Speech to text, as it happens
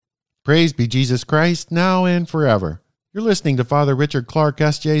Praise be Jesus Christ, now and forever. You're listening to Father Richard Clark,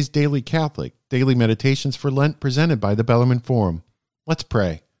 S.J.'s Daily Catholic, Daily Meditations for Lent, presented by the Bellarmine Forum. Let's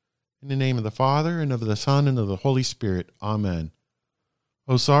pray. In the name of the Father, and of the Son, and of the Holy Spirit. Amen.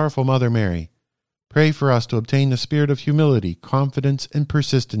 O sorrowful Mother Mary, pray for us to obtain the spirit of humility, confidence, and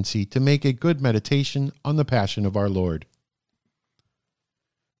persistency to make a good meditation on the Passion of our Lord.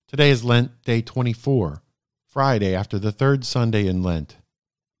 Today is Lent, Day 24, Friday after the third Sunday in Lent.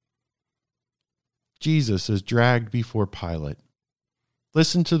 Jesus is dragged before Pilate.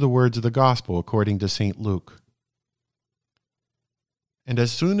 Listen to the words of the Gospel according to St. Luke. And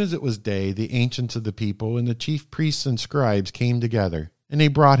as soon as it was day, the ancients of the people and the chief priests and scribes came together, and they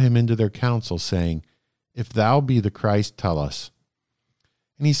brought him into their council, saying, If thou be the Christ, tell us.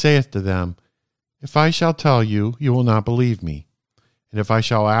 And he saith to them, If I shall tell you, you will not believe me. And if I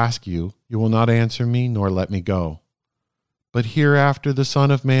shall ask you, you will not answer me, nor let me go. But hereafter the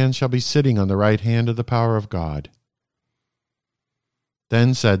Son of Man shall be sitting on the right hand of the power of God.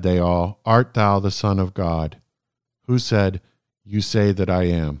 Then said they all, Art thou the Son of God? Who said, You say that I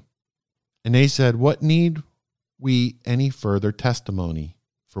am. And they said, What need we any further testimony?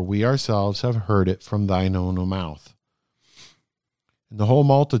 For we ourselves have heard it from thine own mouth. And the whole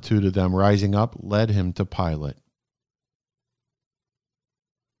multitude of them rising up led him to Pilate.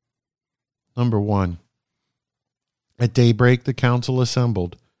 Number 1. At daybreak the council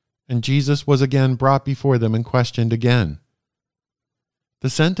assembled, and Jesus was again brought before them and questioned again.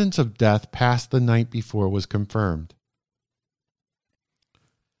 The sentence of death passed the night before was confirmed.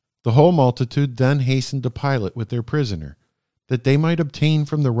 The whole multitude then hastened to Pilate with their prisoner, that they might obtain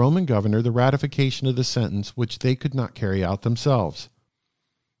from the Roman governor the ratification of the sentence which they could not carry out themselves.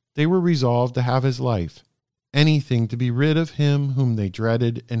 They were resolved to have his life, anything to be rid of him whom they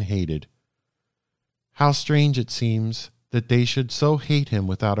dreaded and hated. How strange it seems that they should so hate him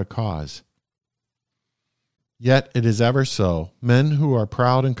without a cause. Yet it is ever so. Men who are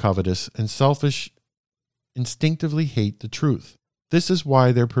proud and covetous and selfish instinctively hate the truth. This is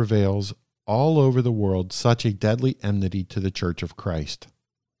why there prevails all over the world such a deadly enmity to the Church of Christ.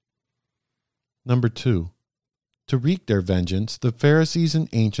 Number 2. To wreak their vengeance, the Pharisees and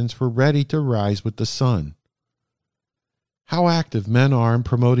ancients were ready to rise with the sun. How active men are in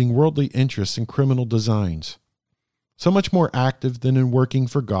promoting worldly interests and criminal designs. So much more active than in working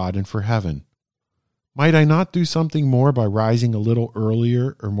for God and for heaven. Might I not do something more by rising a little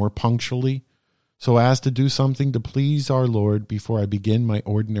earlier or more punctually, so as to do something to please our Lord before I begin my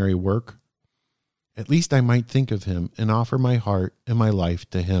ordinary work? At least I might think of him and offer my heart and my life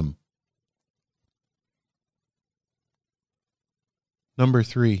to him. Number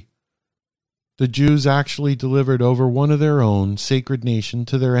 3. The Jews actually delivered over one of their own sacred nation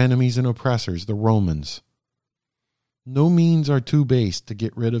to their enemies and oppressors, the Romans. No means are too base to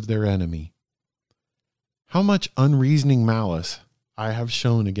get rid of their enemy. How much unreasoning malice I have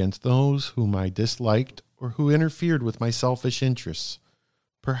shown against those whom I disliked or who interfered with my selfish interests,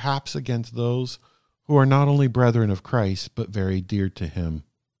 perhaps against those who are not only brethren of Christ, but very dear to him.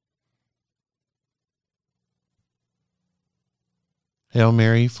 Hail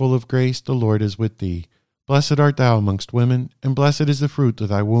Mary, full of grace, the Lord is with thee. Blessed art thou amongst women, and blessed is the fruit of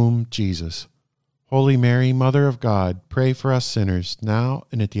thy womb, Jesus. Holy Mary, Mother of God, pray for us sinners, now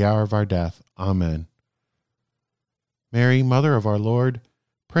and at the hour of our death. Amen. Mary, Mother of our Lord,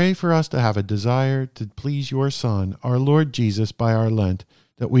 pray for us to have a desire to please your Son, our Lord Jesus, by our Lent,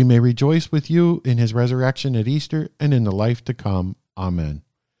 that we may rejoice with you in his resurrection at Easter and in the life to come. Amen.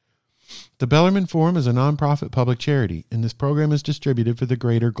 The Bellarmine Forum is a non-profit public charity, and this program is distributed for the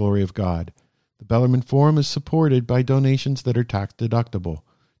greater glory of God. The Bellarmine Forum is supported by donations that are tax-deductible.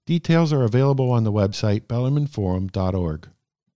 Details are available on the website bellarmineforum.org.